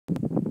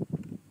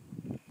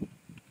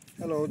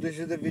Hello, this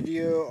is the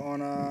video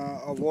on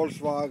a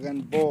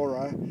Volkswagen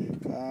Bora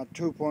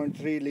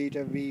 2.3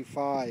 litre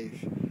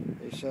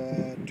V5. It's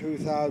a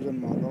 2000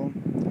 model,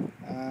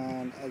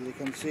 and as you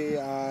can see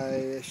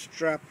I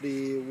strapped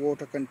the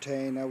water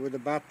container with a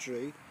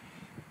battery,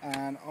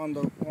 and on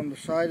the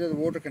side of the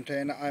water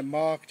container I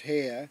marked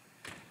here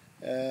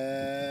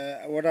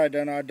what I've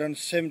done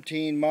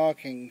 17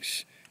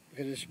 markings,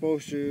 because it's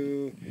supposed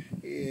to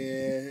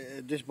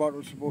this bottle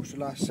is supposed to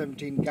last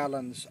 17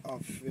 gallons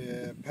of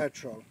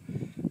petrol.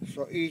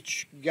 So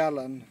each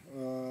gallon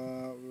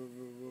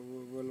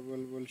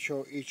will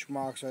show each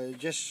mark, so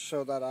just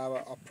so that I have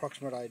an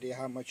approximate idea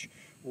how much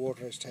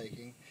water it's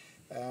taking.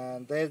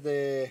 And there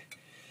the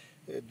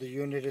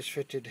unit is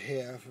fitted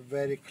here,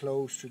 very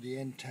close to the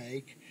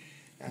intake,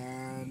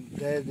 and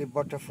there's the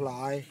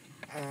butterfly,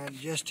 and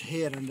just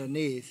here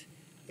underneath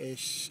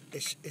is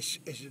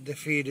the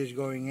feed is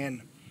going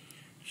in.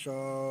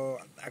 So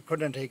I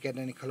couldn't take it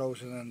any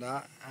closer than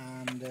that,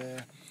 and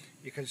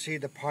you can see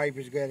the pipe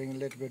is getting a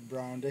little bit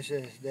brown. There's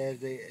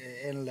the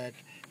inlet,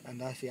 and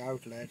that's the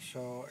outlet,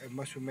 so it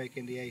must be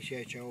making the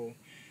HHO.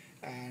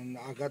 And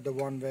I got the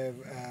one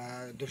with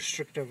the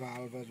restrictor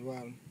valve as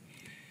well.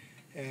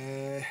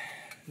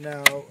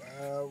 Now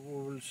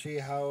we'll see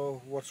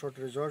what sort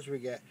of results we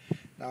get.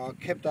 Now I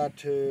kept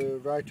that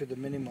right to the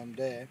minimum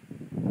there,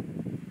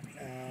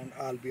 and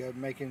I'll be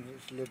making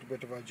a little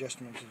bit of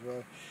adjustments as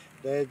well.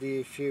 There's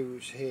the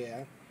fuse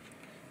here,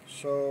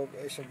 so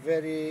it's a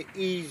very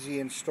easy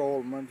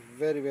installment,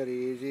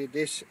 very easy.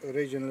 This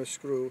original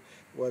screw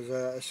was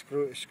a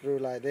screw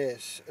like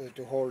this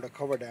to hold the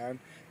cover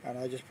down, and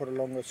I just put a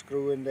longer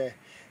screw in there,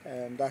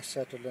 and that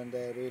settled in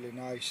there really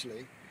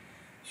nicely.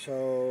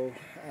 So,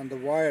 and the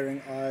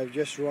wiring, I've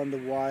just run the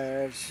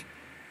wires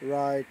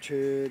right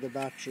to the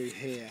battery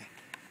here.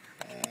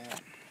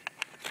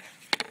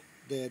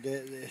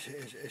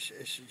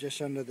 It's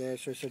just under there,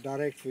 so it's a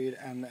direct feed,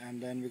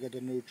 and then we got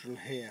the neutral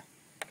here.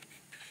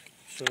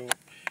 So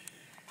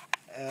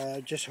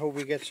just hope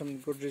we get some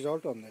good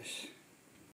result on this.